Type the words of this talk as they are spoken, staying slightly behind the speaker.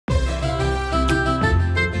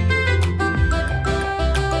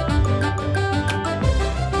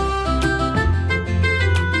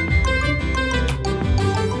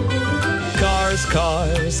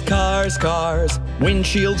Cars, cars,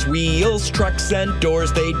 windshields, wheels, trucks and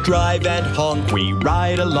doors, they drive and honk. We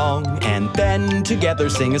ride along and then together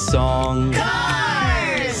sing a song.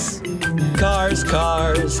 Cars! Cars,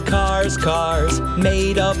 cars, cars, cars,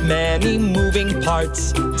 made of many moving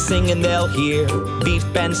parts. Sing and they'll hear, beep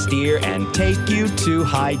and steer, and take you to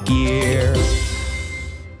high gear.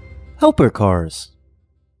 Helper cars.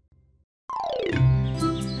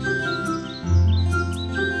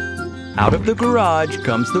 Out of the garage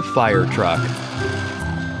comes the fire truck.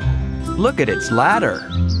 Look at its ladder.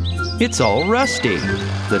 It's all rusty.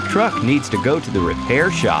 The truck needs to go to the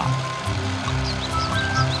repair shop.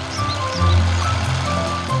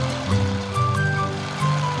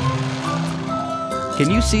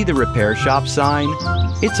 Can you see the repair shop sign?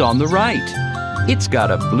 It's on the right. It's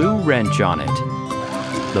got a blue wrench on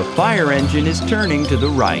it. The fire engine is turning to the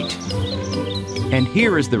right. And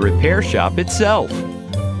here is the repair shop itself.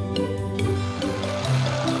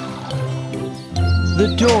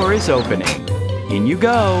 The door is opening. In you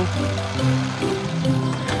go.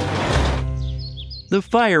 The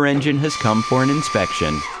fire engine has come for an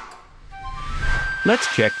inspection. Let's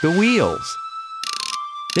check the wheels.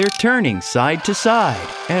 They're turning side to side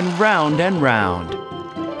and round and round.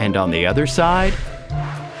 And on the other side,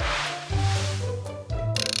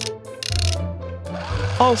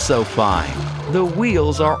 also fine. The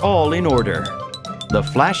wheels are all in order. The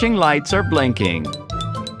flashing lights are blinking.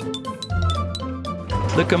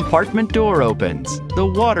 The compartment door opens. The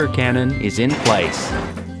water cannon is in place.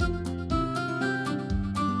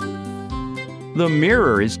 The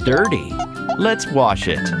mirror is dirty. Let's wash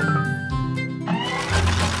it.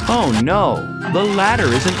 Oh no, the ladder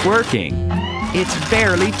isn't working. It's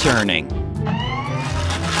barely turning.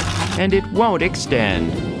 And it won't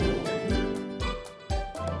extend.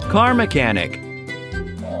 Car mechanic.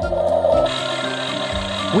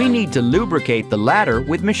 We need to lubricate the ladder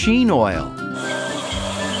with machine oil.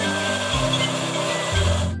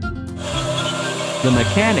 The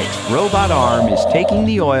mechanic's robot arm is taking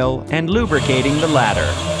the oil and lubricating the ladder.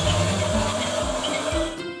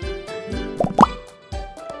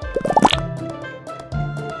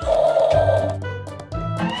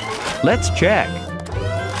 Let's check.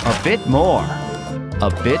 A bit more.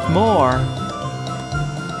 A bit more.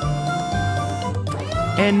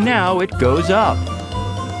 And now it goes up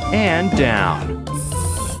and down.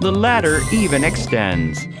 The ladder even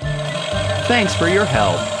extends. Thanks for your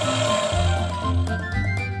help.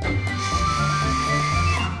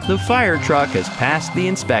 The fire truck has passed the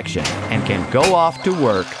inspection and can go off to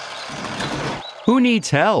work. Who needs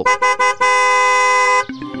help?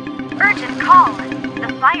 Urgent call. The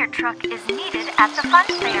fire truck is needed at the fun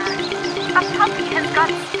fair. A puppy has got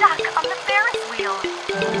stuck on the Ferris wheel.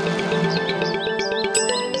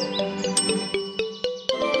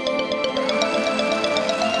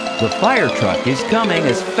 The fire truck is coming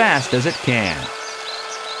as fast as it can.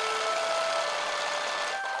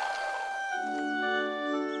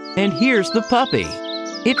 And here's the puppy.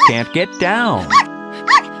 It can't get down.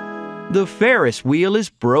 The Ferris wheel is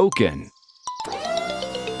broken.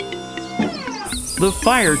 The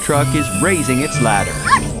fire truck is raising its ladder.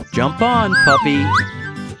 Jump on, puppy.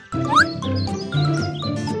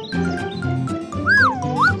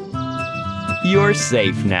 You're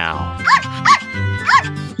safe now.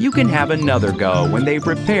 You can have another go when they've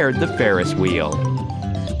repaired the Ferris wheel.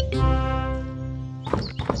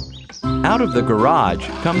 Out of the garage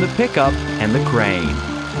come the pickup and the crane.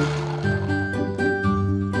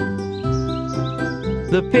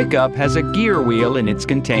 The pickup has a gear wheel in its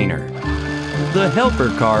container. The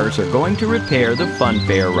helper cars are going to repair the fun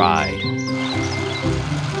fair ride.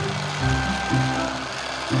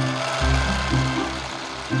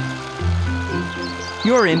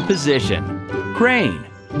 You're in position. Crane,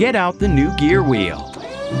 get out the new gear wheel.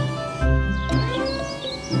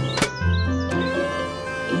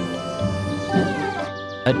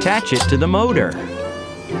 Attach it to the motor.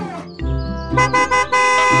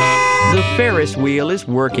 The Ferris wheel is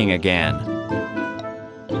working again.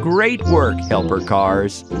 Great work, helper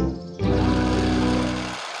cars.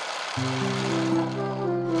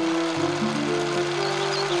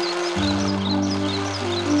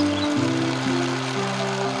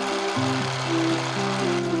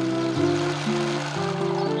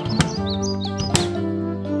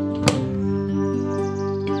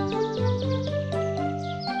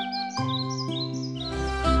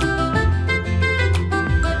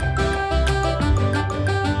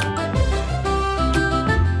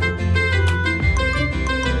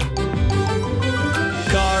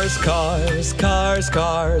 Cars, cars,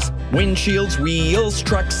 cars, windshields, wheels,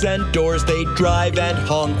 trucks and doors, they drive and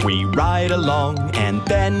honk. We ride along and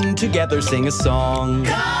then together sing a song.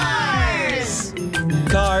 Cars!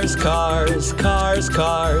 Cars, cars, cars,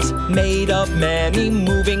 cars, made of many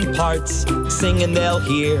moving parts. Sing and they'll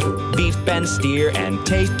hear, beep and steer, and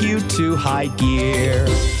take you to high gear.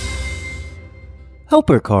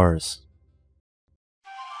 Helper cars.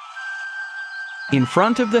 In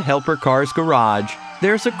front of the helper car's garage,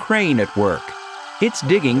 there's a crane at work. It's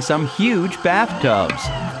digging some huge bathtubs.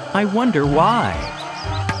 I wonder why.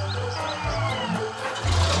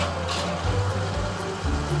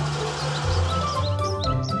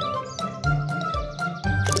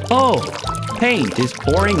 Oh, paint is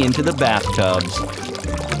pouring into the bathtubs.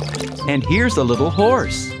 And here's a little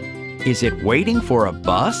horse. Is it waiting for a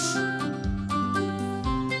bus?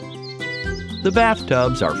 The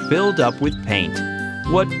bathtubs are filled up with paint.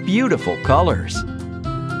 What beautiful colors!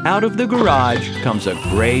 Out of the garage comes a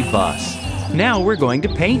gray bus. Now we're going to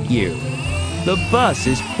paint you. The bus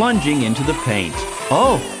is plunging into the paint.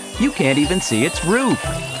 Oh, you can't even see its roof.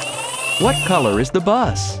 What color is the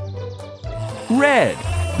bus? Red.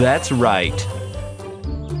 That's right.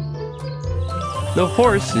 The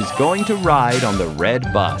horse is going to ride on the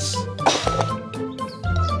red bus.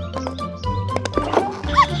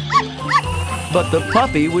 But the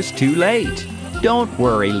puppy was too late. Don't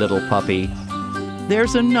worry, little puppy.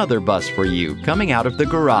 There's another bus for you coming out of the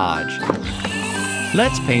garage.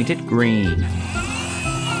 Let's paint it green.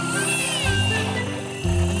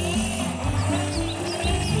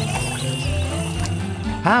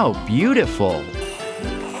 How beautiful!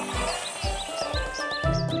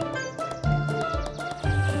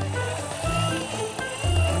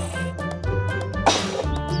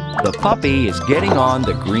 The puppy is getting on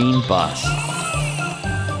the green bus.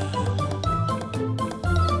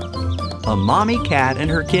 A mommy cat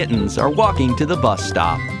and her kittens are walking to the bus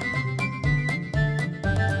stop.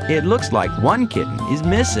 It looks like one kitten is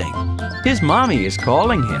missing. His mommy is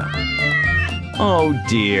calling him. Oh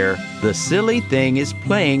dear, the silly thing is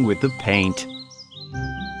playing with the paint.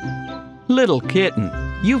 Little kitten,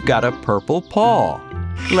 you've got a purple paw.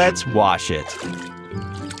 Let's wash it.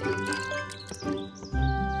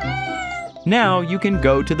 Now you can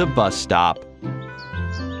go to the bus stop.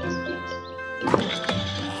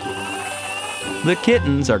 The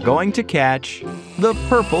kittens are going to catch the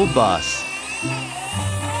purple bus.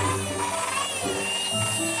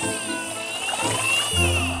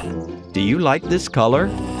 Do you like this color?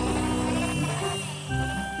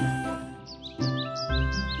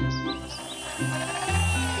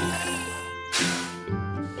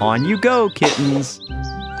 On you go, kittens.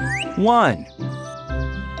 1,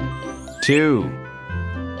 2,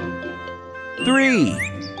 3,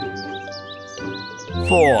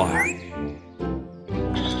 4.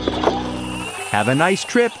 Have a nice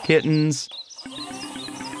trip, kittens.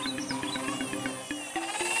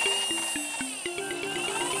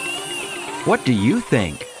 What do you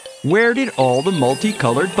think? Where did all the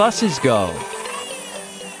multicolored buses go?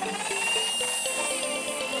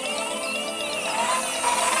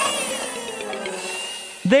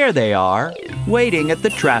 There they are, waiting at the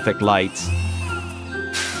traffic lights.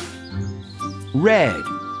 Red,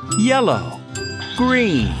 yellow,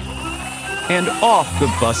 green, and off the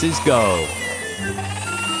buses go.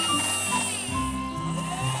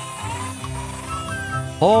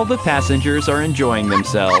 All the passengers are enjoying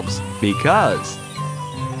themselves because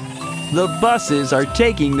the buses are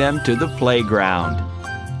taking them to the playground.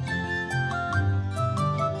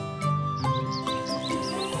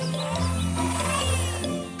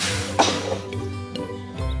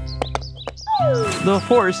 The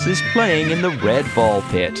horse is playing in the red ball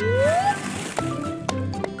pit.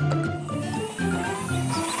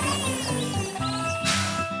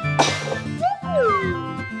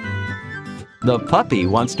 The puppy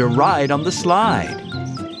wants to ride on the slide.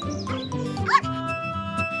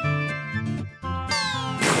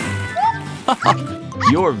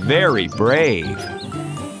 You're very brave.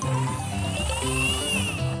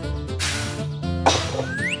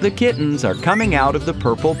 The kittens are coming out of the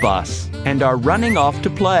purple bus and are running off to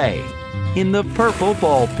play in the purple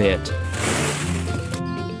ball pit.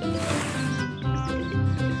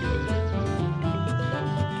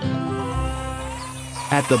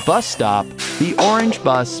 At the bus stop, the orange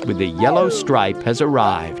bus with the yellow stripe has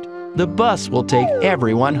arrived. The bus will take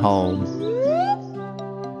everyone home.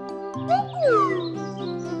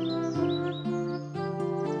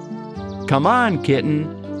 Come on,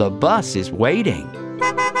 kitten. The bus is waiting.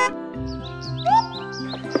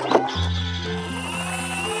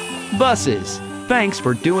 Buses, thanks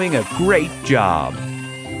for doing a great job.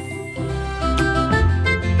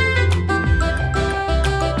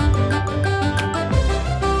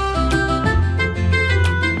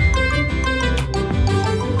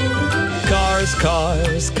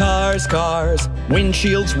 cars, cars, cars.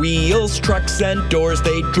 Windshields, wheels, trucks and doors,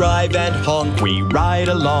 they drive and honk. We ride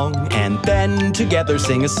along and then together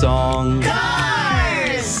sing a song.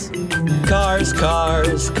 Cars! Cars,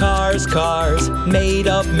 cars, cars, cars, made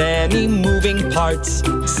of many moving parts.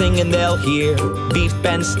 Sing and they'll hear, beep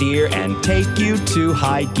and steer, and take you to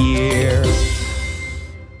high gear.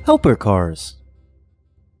 Helper cars.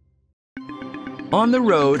 On the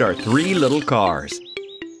road are 3 little cars.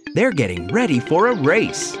 They're getting ready for a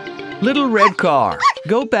race. Little red car,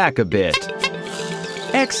 go back a bit.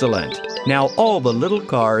 Excellent. Now all the little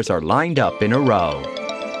cars are lined up in a row.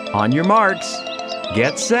 On your marks,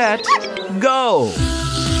 get set, go!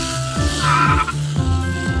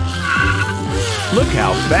 Look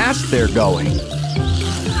how fast they're going.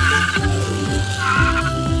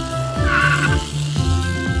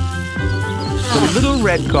 The little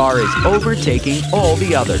red car is overtaking all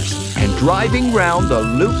the others and driving round the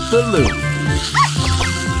loop-the-loop.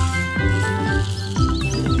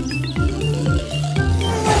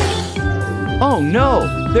 Oh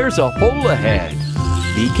no, there's a hole ahead.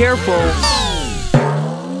 Be careful.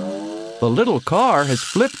 The little car has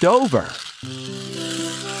flipped over.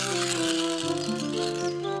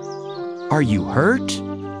 Are you hurt?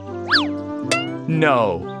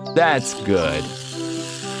 No, that's good.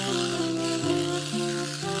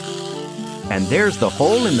 And there's the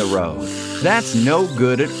hole in the road. That's no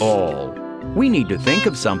good at all. We need to think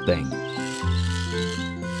of something.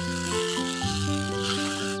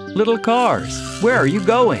 Little cars, where are you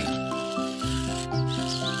going?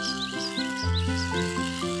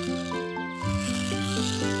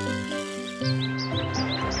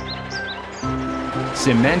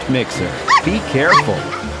 Cement mixer, be careful.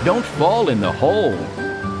 Don't fall in the hole.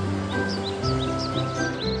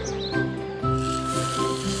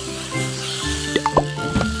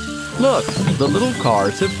 Look, the little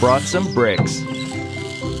cars have brought some bricks.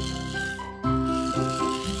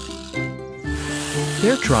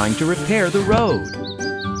 They're trying to repair the road.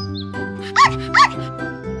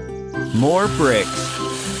 More bricks.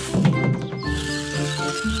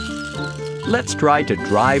 Let's try to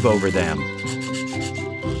drive over them.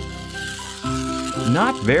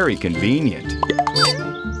 Not very convenient.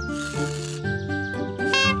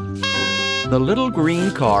 The little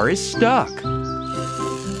green car is stuck.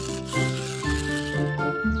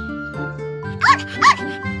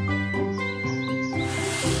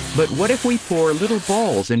 But what if we pour little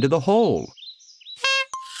balls into the hole?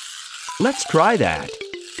 Let's try that.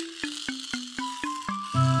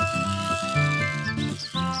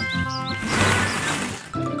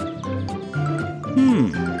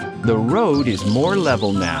 The road is more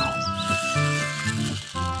level now.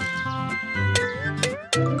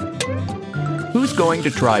 Who's going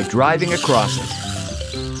to try driving across it?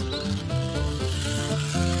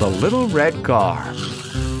 The little red car.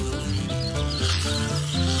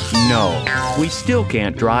 No, we still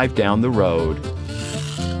can't drive down the road.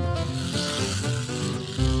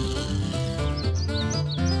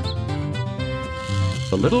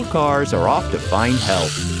 The little cars are off to find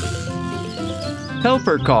help.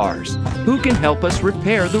 Helper cars, who can help us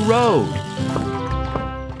repair the road?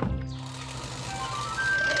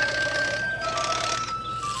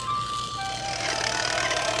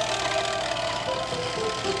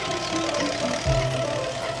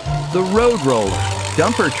 The road roller,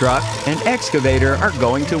 dumper truck, and excavator are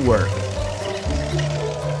going to work.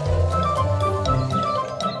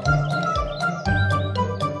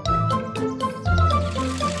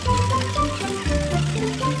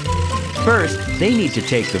 First, they need to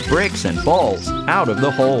take the bricks and balls out of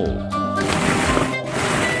the hole.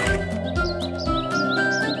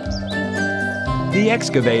 The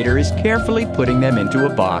excavator is carefully putting them into a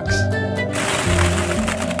box.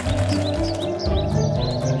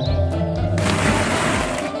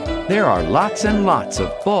 There are lots and lots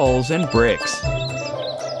of balls and bricks.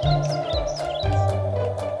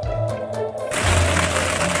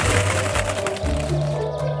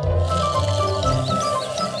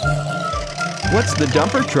 What's the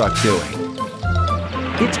dumper truck doing?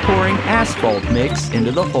 It's pouring asphalt mix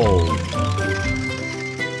into the hole.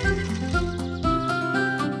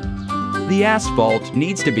 The asphalt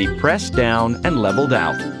needs to be pressed down and leveled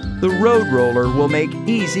out. The road roller will make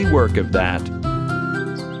easy work of that.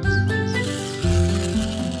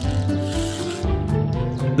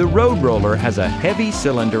 The road roller has a heavy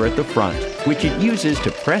cylinder at the front, which it uses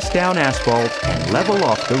to press down asphalt and level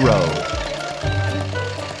off the road.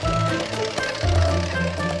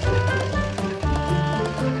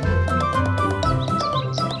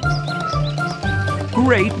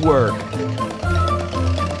 Great work!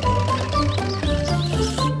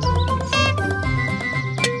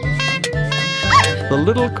 The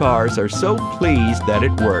little cars are so pleased that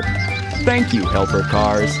it worked. Thank you, helper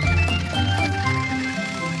cars.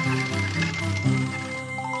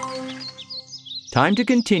 Time to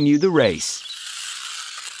continue the race.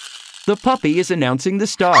 The puppy is announcing the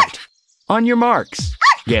start. On your marks,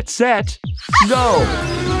 get set, go!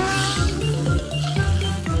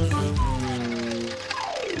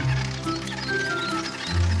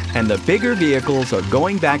 And the bigger vehicles are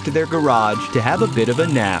going back to their garage to have a bit of a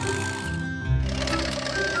nap.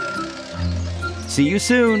 See you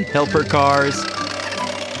soon, helper cars.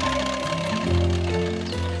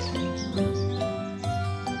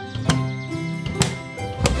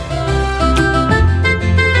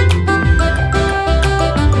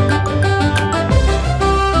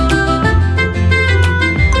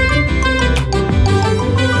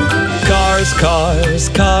 Cars,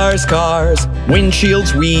 cars, cars,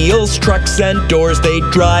 windshields, wheels, trucks and doors, they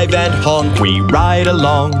drive and honk. We ride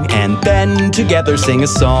along and then together sing a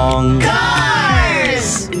song. Cars!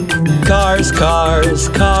 Cars, cars,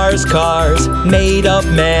 cars, cars, made of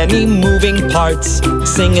many moving parts.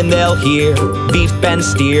 Sing and they'll hear, beep and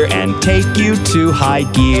steer, and take you to high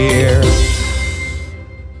gear.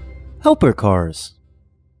 Helper cars.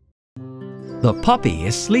 The puppy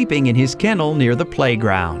is sleeping in his kennel near the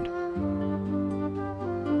playground.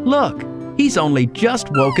 Look, he's only just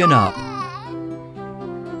woken up.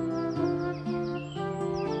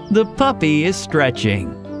 The puppy is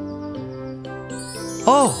stretching.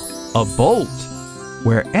 Oh, a bolt.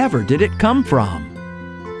 Wherever did it come from?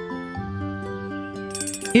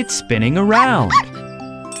 It's spinning around.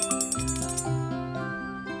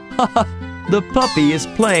 The puppy is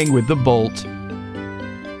playing with the bolt.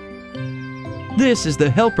 This is the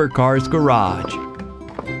helper car's garage.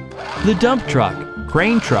 The dump truck,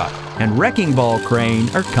 crane truck, and wrecking ball crane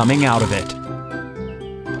are coming out of it.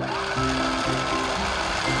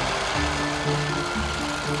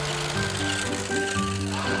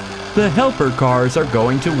 The helper cars are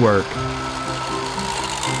going to work.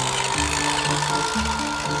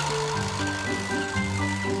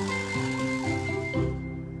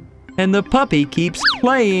 And the puppy keeps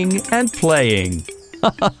playing and playing.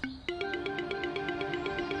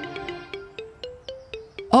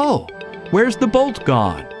 Oh, where's the bolt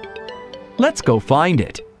gone? Let's go find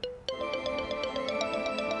it.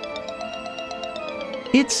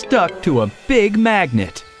 It's stuck to a big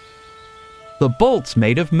magnet. The bolt's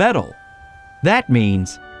made of metal. That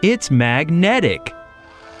means it's magnetic.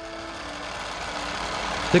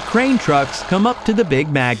 The crane trucks come up to the big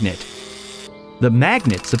magnet. The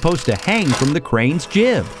magnet's supposed to hang from the crane's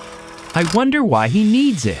jib. I wonder why he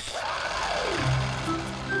needs it.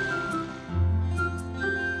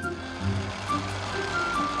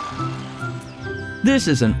 This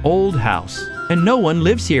is an old house, and no one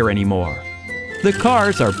lives here anymore. The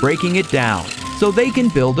cars are breaking it down so they can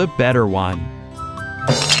build a better one.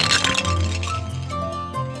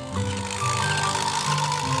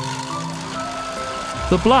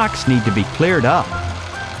 The blocks need to be cleared up.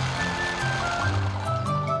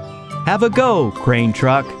 Have a go, crane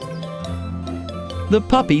truck. The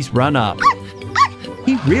puppies run up.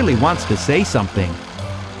 He really wants to say something,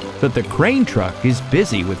 but the crane truck is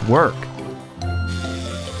busy with work.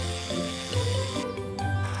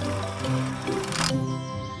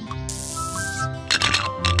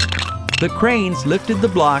 The crane's lifted the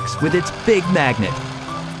blocks with its big magnet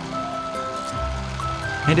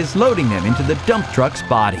and is loading them into the dump truck's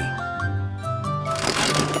body.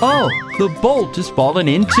 Oh, the bolt has fallen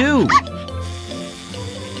in too.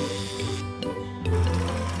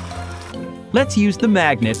 Let's use the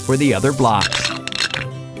magnet for the other blocks.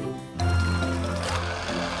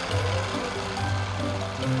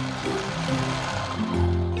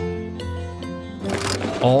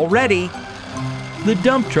 All ready. The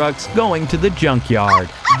dump truck's going to the junkyard.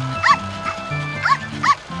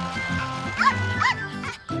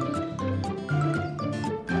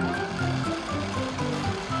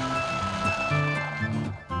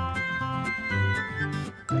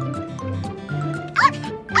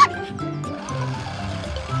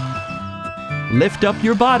 Lift up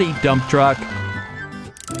your body, dump truck.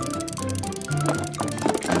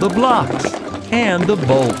 The blocks and the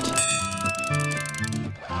bolt.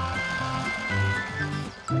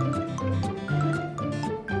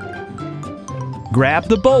 Grab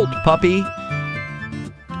the bolt, puppy.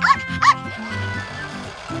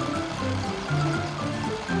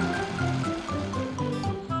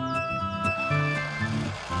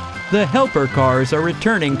 The helper cars are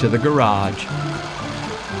returning to the garage.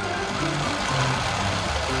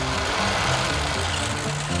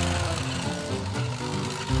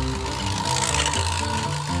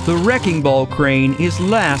 The wrecking ball crane is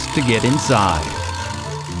last to get inside.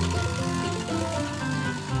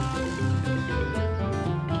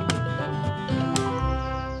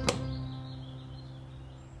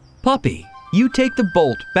 puppy, you take the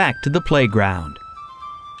bolt back to the playground.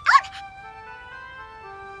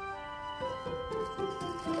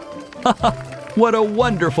 What a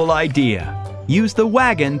wonderful idea! Use the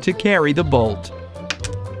wagon to carry the bolt.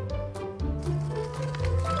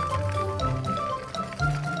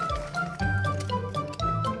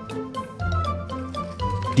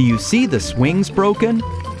 Do you see the swings broken?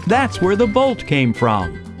 That's where the bolt came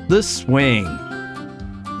from. The swing.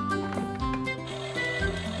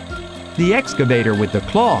 The excavator with the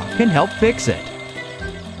claw can help fix it.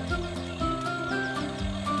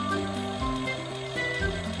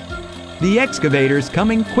 The excavator's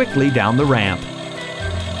coming quickly down the ramp.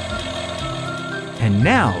 And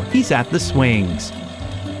now he's at the swings.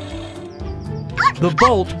 The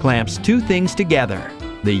bolt clamps two things together,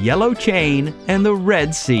 the yellow chain and the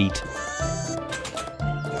red seat.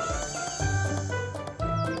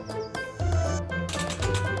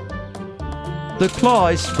 The claw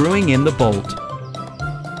is screwing in the bolt.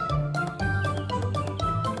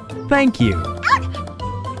 Thank you.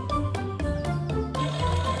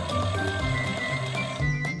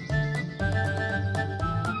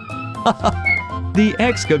 The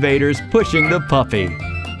excavator's pushing the puppy.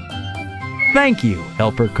 Thank you,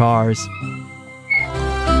 helper cars.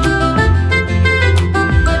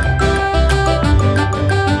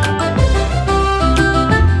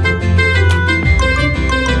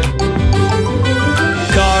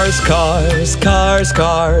 Cars, cars,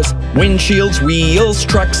 cars, windshields, wheels,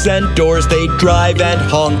 trucks and doors, they drive and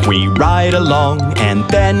honk. We ride along and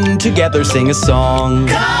then together sing a song.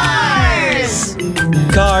 Cars!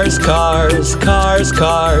 Cars, cars, cars,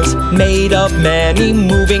 cars, made of many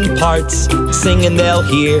moving parts. Sing and they'll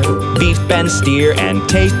hear, beep and steer, and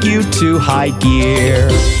take you to high gear.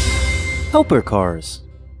 Helper cars.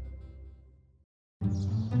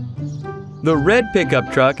 The red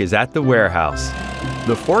pickup truck is at the warehouse.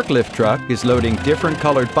 The forklift truck is loading different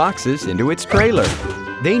colored boxes into its trailer.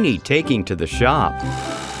 They need taking to the shop.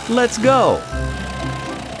 Let's go!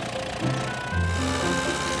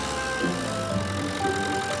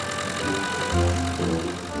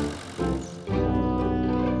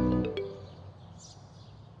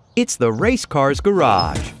 It's the race car's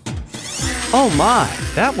garage. Oh my,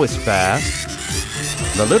 that was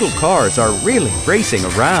fast. The little cars are really racing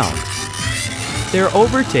around. They're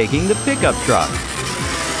overtaking the pickup truck.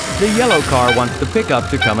 The yellow car wants the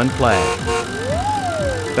pickup to come and play.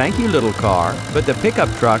 Thank you, little car, but the pickup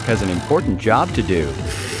truck has an important job to do.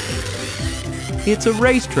 It's a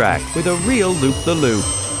racetrack with a real loop-the-loop.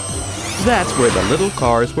 That's where the little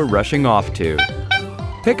cars were rushing off to.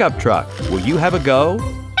 Pickup truck, will you have a go?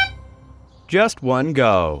 Just one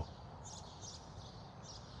go.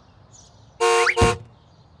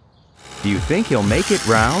 Do you think he'll make it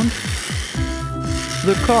round?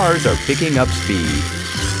 The cars are picking up speed.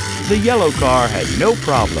 The yellow car had no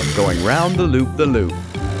problem going round the loop-the-loop.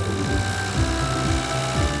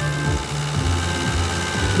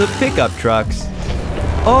 The pickup trucks.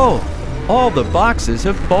 Oh, all the boxes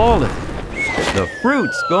have fallen. The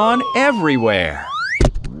fruit's gone everywhere.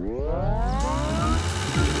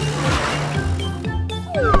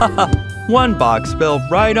 One box fell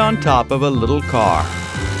right on top of a little car.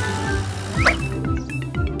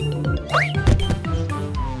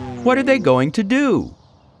 What are they going to do?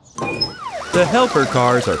 The helper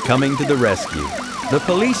cars are coming to the rescue. The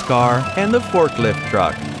police car and the forklift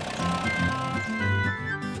truck.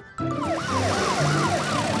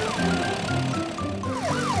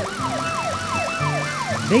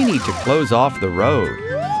 They need to close off the road.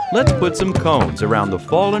 Let's put some cones around the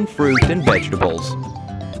fallen fruit and vegetables.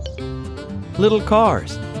 Little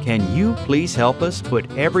cars, can you please help us put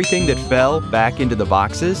everything that fell back into the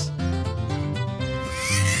boxes?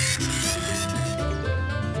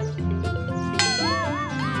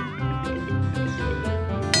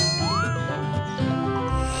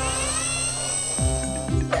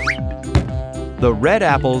 The red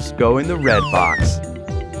apples go in the red box.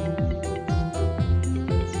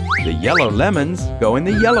 The yellow lemons go in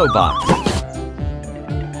the yellow box.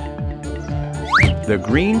 The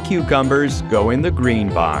green cucumbers go in the green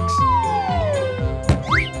box.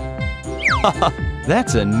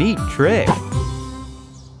 That's a neat trick.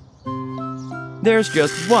 There's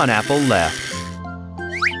just one apple left.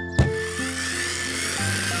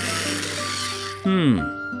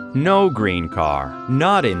 No green car,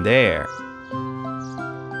 not in there.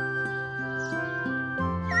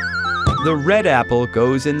 The red apple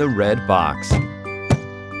goes in the red box.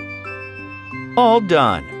 All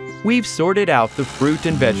done. We've sorted out the fruit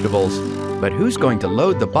and vegetables, but who's going to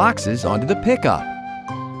load the boxes onto the pickup?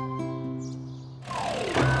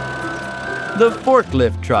 The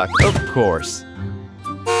forklift truck, of course.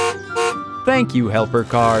 Thank you, helper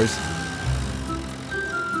cars.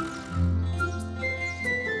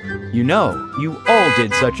 You know, you all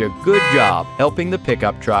did such a good job helping the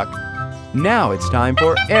pickup truck. Now it's time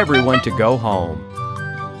for everyone to go home.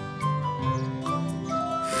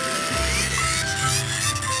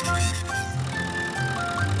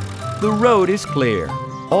 The road is clear.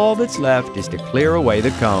 All that's left is to clear away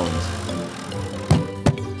the cones.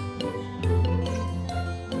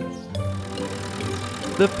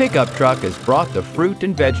 The pickup truck has brought the fruit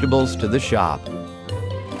and vegetables to the shop.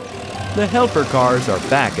 The helper cars are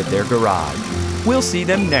back at their garage. We'll see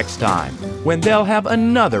them next time, when they'll have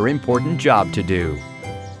another important job to do.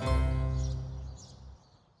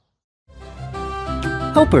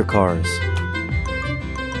 Helper cars.